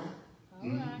 Is that right?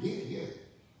 Yeah.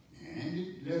 And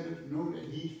it let us know that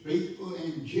he's faithful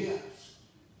and just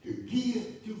to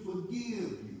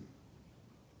forgive you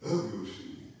of your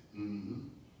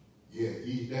sin. Yeah,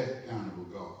 he's that kind of a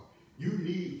God. You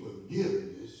need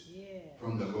forgiveness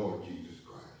from the Lord Jesus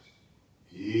Christ.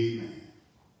 Amen.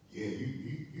 Yeah,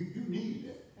 you need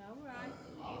that. All right.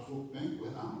 A lot of folk think,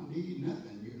 well, I don't need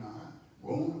nothing. You know, I'm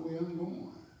going the way I'm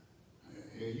going.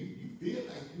 You feel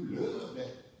like you love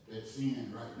that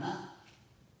sin right now.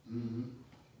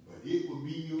 But it will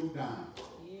be your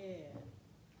downfall. Yeah.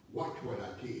 Watch what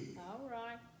I tell you. All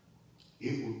right.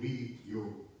 It will be your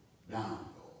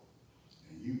downfall.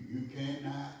 And you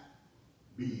cannot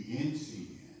be in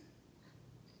sin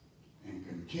and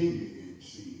continue in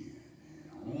sin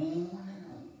and on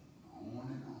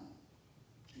and on.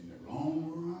 In the long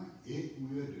run, it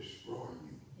will destroy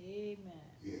you. Amen.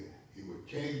 Yeah, it will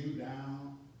tear you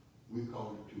down. We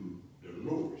call it to the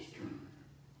lowest turn.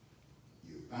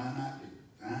 You find out that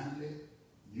finally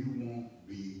you won't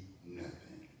be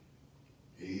nothing.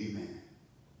 Amen.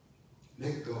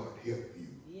 Let God help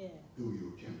you through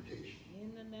your temptation.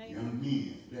 In the name Young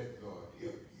men, let God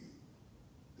help you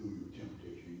through your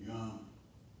temptation. Young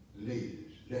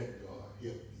ladies, let God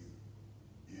help you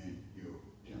in your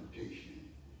temptation.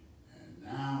 And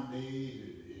nowadays,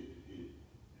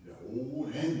 the old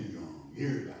and the young,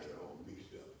 everybody all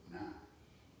mixed up. Now,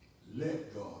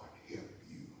 let God help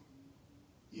you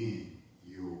in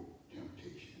your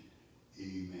temptation.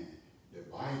 Amen. The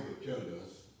Bible tells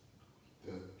us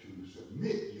to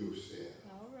submit yourself.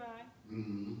 All right.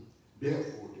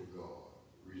 Therefore to God.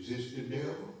 Resist the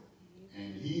devil,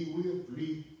 and he will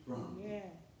flee from you.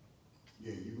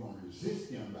 Yeah, you're going to resist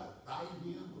him by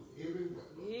fighting him with every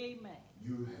weapon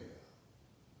you have.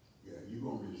 Yeah, you're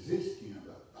going to resist him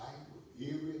by fighting with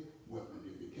every weapon.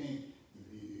 If you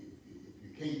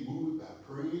can't move it by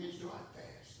praying, start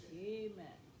fasting.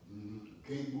 Amen. You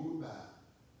can't move it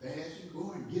by fasting, go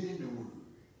and get in the word.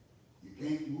 You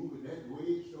can't move it that way,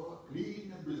 start pleading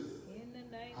the blood. In the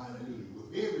name Hallelujah. With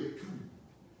every tool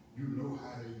you know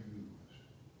how to use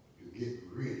to get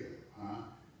rid of,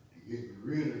 to get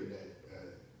rid of that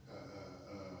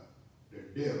the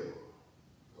devil.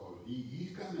 Because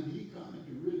he's coming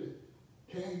to really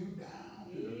tear you down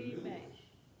to the lowest.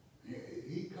 Yeah,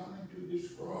 he's coming to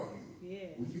destroy you. Yeah.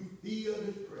 When you feel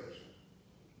his presence,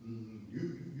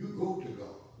 you go to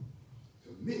God.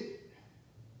 Submit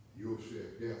yourself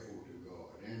therefore to God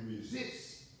and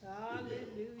resist.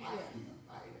 Hallelujah. Fight him.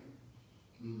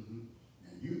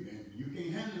 And you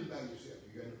can't handle it by yourself.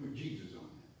 You got to put Jesus on it.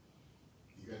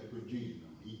 You got to put Jesus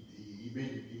on it. He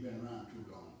been around too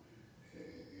long.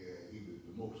 He was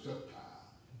the most subtle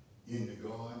in the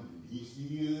garden, and he's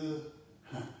still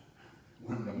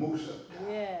one of the most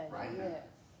subtle right now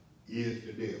is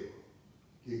the devil.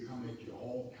 He'll come at you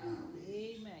all kind of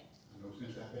ways. Amen. I know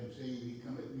since I've been saved, he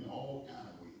come at me all kind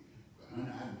of ways. But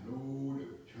honey, I know to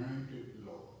turn to the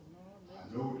Lord.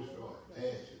 I know to start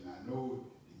fasting. I know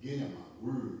to get in my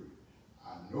word. I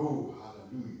know,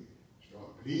 hallelujah, start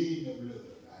pleading the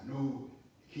blood. I know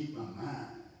to keep my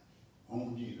mind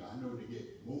on Jesus. I know to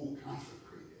get more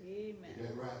consecrated. Amen. Is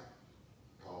that right?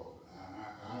 Because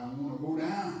I don't want to go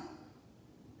down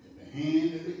in the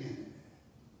hand of the enemy.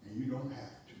 And you don't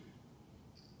have to.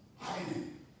 Fight him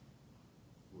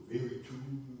with every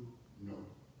tool you know.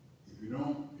 If you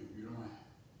don't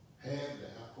have the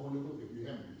Holy Ghost, if you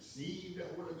haven't received the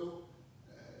Holy Ghost,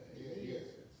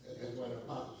 that's what the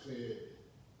apostle said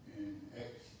in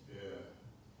Acts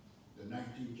the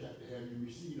 19th chapter. Have you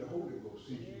received the Holy Ghost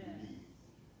since you believe?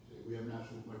 He said, we have not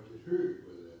so much as heard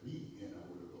whether there be in the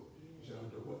Holy Ghost. He said,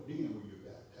 unto what then were you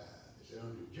baptized? He said,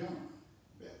 unto John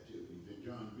baptism. He said,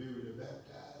 John verily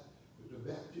baptized with the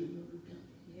baptism of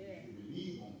repentance. You should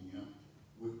believe on him,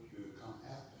 which will come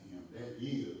after him. That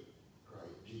is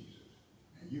Christ Jesus.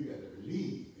 And you got to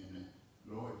believe in the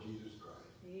Lord Jesus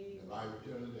Christ. The Bible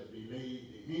tells us that they laid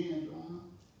their hands on him,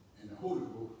 and the Holy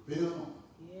Ghost fell on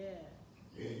him.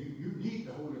 Yeah, you need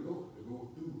the Holy Ghost to go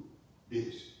through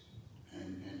this.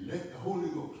 And let the Holy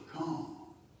Ghost come.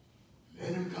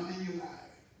 Let him come in your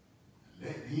life.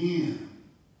 Let him,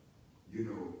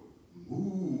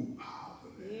 move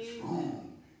powerfully and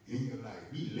strong in your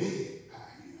life. Be led by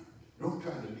him. Don't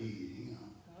try to lead him.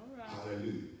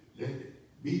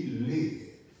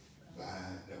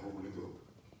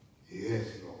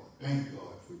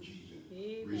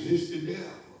 resist the devil.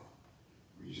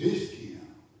 Resist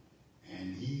him,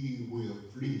 and he will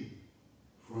flee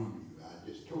from you. I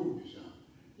just told you something.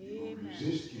 You're going to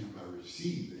resist him by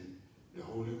receiving the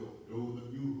Holy Ghost. Those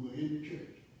of you who are in the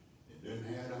church that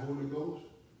doesn't have the Holy Ghost,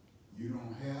 you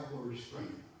don't have a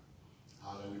restrainer.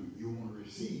 Hallelujah. You want to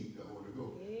receive the Holy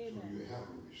Ghost. Amen. So you have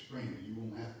a restrainer. You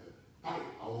won't have to fight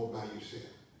all by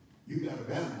yourself. You got a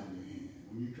battle on your hand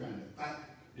when you're trying to fight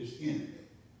this enemy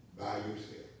by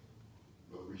yourself.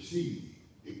 But receive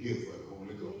the gift of the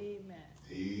Holy Ghost. Amen.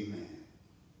 Amen.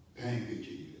 Thank you,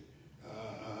 Jesus.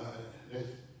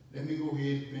 Let me go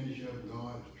ahead and finish up.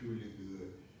 God is truly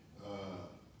good.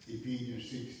 Ephesians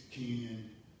 6:10-11.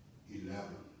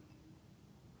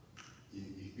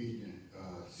 Ephesians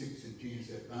 6 and 10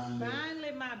 said,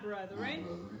 finally, my brethren,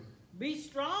 be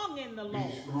strong in the Lord.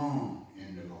 Be strong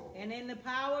in the Lord. And in the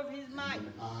power of his might. In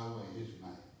the power of his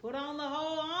might. Put on the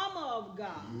whole armor of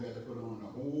God. You have to put on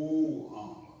the whole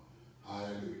armor.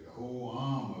 Hallelujah. The whole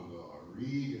armor of God.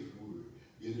 Read his word.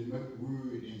 Get as much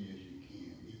word in you as you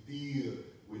can. Be filled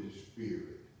with the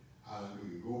Spirit.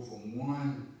 Hallelujah. Go from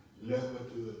one level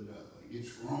to another. Get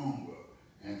stronger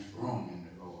and strong in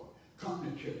the Lord. Come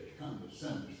to church. Come to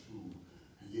Sunday school.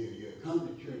 Yeah. Come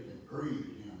to church and praise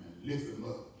him and lift him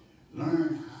up.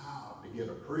 Learn how to get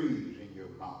a praise in your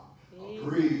mouth. A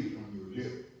praise on your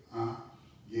lip.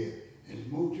 Yeah. And it's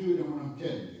more to it than what I'm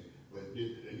telling you. But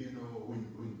you know,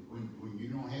 when you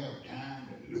don't have time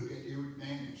to look at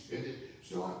everything instead of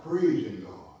start praising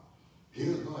God.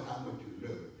 Tell God how much you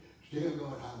love him. Tell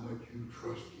God how much you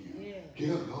trust him. Yeah.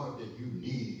 Tell God that you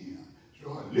need him.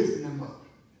 Start lifting him up.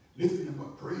 Lifting him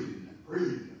up, praising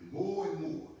him more and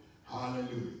more.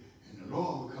 Hallelujah. And the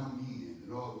Lord will come in.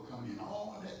 The Lord will come in.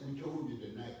 All that we told you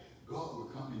tonight, God will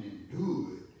come in and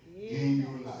do it in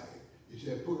your life. He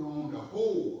said, put on the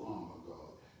whole armor of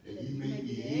God, that you may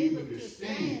be able to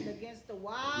stand against the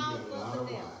wiles of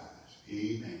the devil.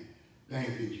 Amen.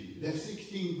 Thank you, Jesus. That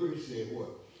 16th verse said what?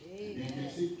 Amen. And then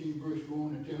that 16th verse go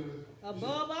on to tell us,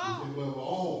 above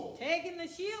all, taking the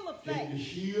shield of faith. Take the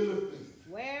shield of faith.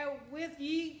 Wherewith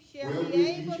ye shall be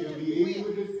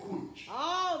able to quench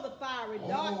all the fiery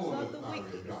darts of the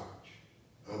wicked.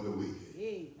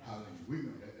 Amen.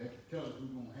 Hallelujah. That tells us we're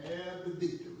going to have the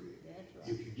victory. That's right.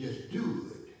 If you just do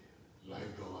it like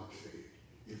God said.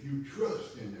 If you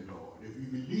trust in the Lord. If you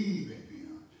believe in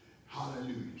him.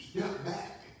 Hallelujah. Step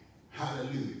back.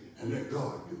 Hallelujah. And let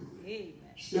God do it.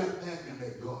 Amen. Step back and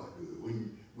let God do it.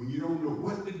 When you don't know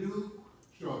what to do,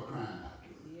 start crying out to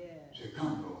him. Yeah. Say,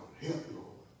 come, Lord. Help, Lord.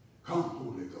 Come,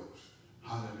 Holy Ghost.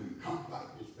 Hallelujah. Come fight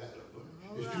this battle for me.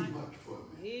 All it's right. Too much for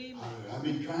me. I've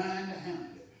been trying to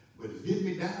handle it, but it's getting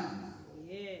me down now, Lord.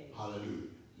 Yeah. Hallelujah.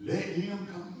 Let him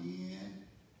come in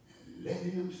and let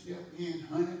him step in,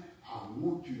 honey. I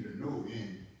want you to know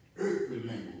in earthly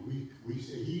language, we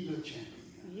say he's a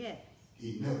champion. Yes.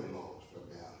 He never lost a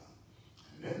battle.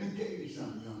 And let me tell you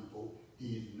something, young folk.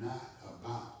 He's not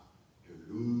about to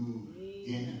lose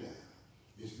any battle.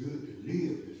 It's good to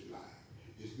live this life.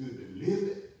 It's good to live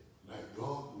it like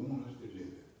God wants us to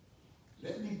live it.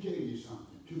 Let me tell you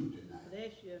something, too, tonight.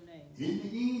 Bless your name. In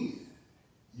the end,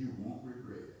 you won't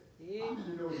regret it. Yeah. I'm going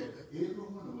to know that every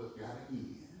one of us got an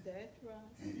end. That's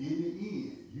right. And in the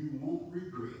end, you won't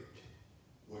regret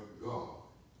what God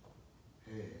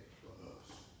has for us.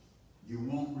 You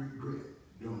won't regret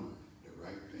doing the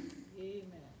right thing.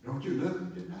 Amen. Don't you love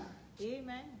him tonight?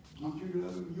 Amen. Don't you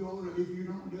love him? If you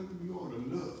don't love him, you ought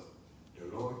to love the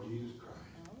Lord Jesus Christ.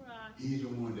 All right. He's the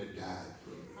one that died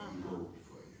for you and rose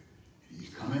for you. He's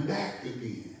coming back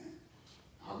again.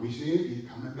 How we said, he's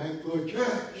coming back for a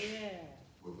church. Yeah.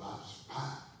 Without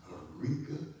spot or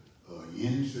wrinkle or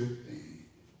any such thing.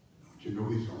 Don't you know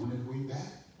he's on his way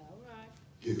back? All right.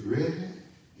 Get ready,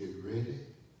 get ready,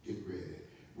 get ready.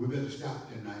 We better stop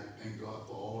tonight. Thank God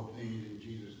for all things in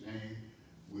Jesus' name.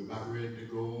 We're about ready to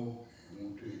go. I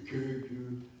want to encourage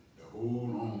you to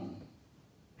hold on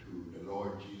to the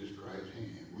Lord Jesus Christ's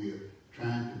hand. We are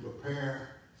trying to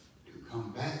prepare to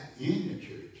come back in the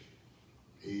church.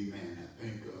 Amen. I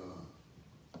think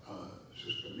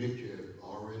Sister Mitchell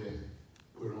already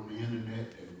put on the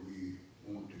internet that we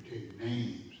want to take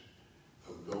names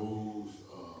of those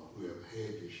who have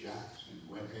had the shots and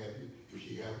what have you. If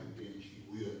she happens, then she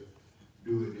will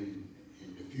do it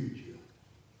in the future.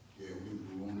 Yeah,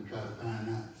 we want to try to find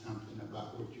out something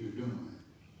about what you're doing.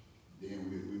 Then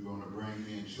we're going to bring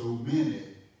in so many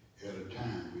at a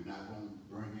time. We're not going to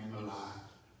bring in a lot.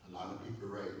 A lot of people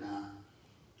right now.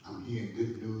 I'm hearing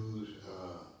good news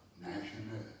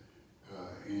national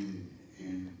in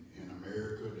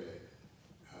America that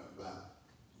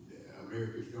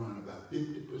America's doing about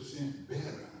 50%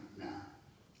 better now.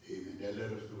 Amen. that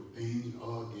let us know things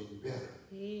are getting better.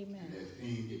 Amen. And as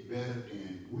things get better,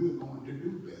 then we're going to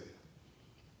do better.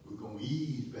 We're going to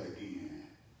ease back in.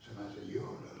 Somebody said, yo,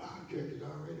 a lot of churches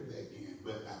already back in.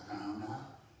 But I found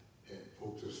out that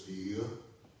folks are still,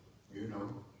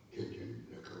 catching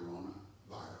the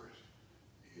coronavirus.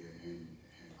 And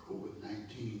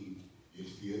COVID-19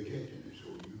 is still catching it. So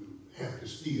you have to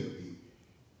still be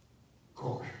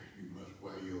cautious. You must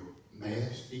wear your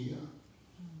mask still.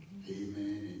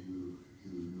 Amen. And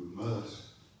you must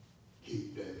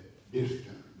keep that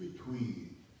distance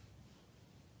between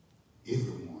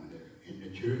everyone in the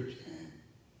church and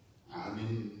out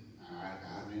in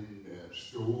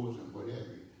stores and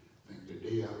whatever. I think the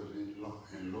day I was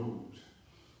in Lowe's,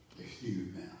 they still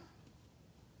now.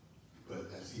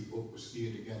 But I see folks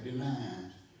still, they got their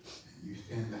lines, and you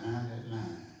stand behind that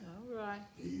line. All right.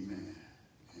 Amen.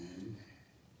 And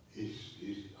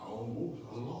it's almost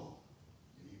a law.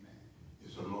 Amen.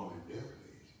 It's a law in their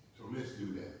place. So let's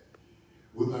do that.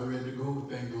 We're about ready to go.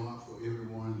 Thank God for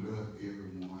everyone. Love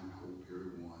everyone. Hope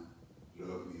everyone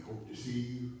love me. Hope to see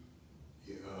you.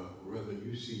 Whether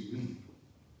you see me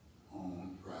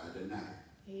on Friday night.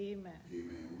 Amen.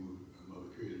 Amen. Mother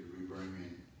Curtis will be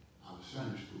bringing our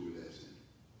Sunday school lesson.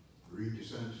 Read the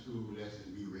Sunday school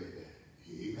lesson. Be ready.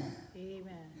 Amen.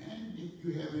 Amen. And if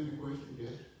you have any questions,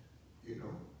 just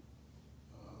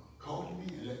call me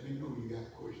and let me know you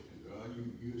got questions.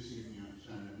 You see me on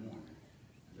Sunday morning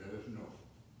and let us know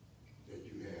that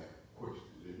you have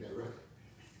questions. Is that right?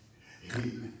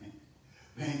 Amen.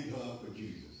 Thank God for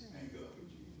Jesus. Thank God for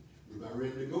Jesus. We're about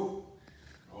ready to go.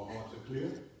 All hearts are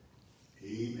clear.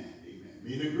 Amen. Amen.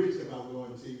 May the grace of our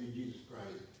Lord and Savior Jesus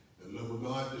Christ, the love of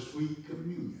God, the sweet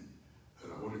communion of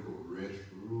the Holy Ghost rest,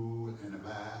 rule, and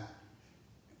abide,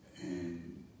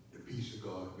 and the peace of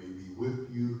God may be with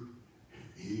you.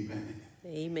 Amen.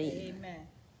 Amen.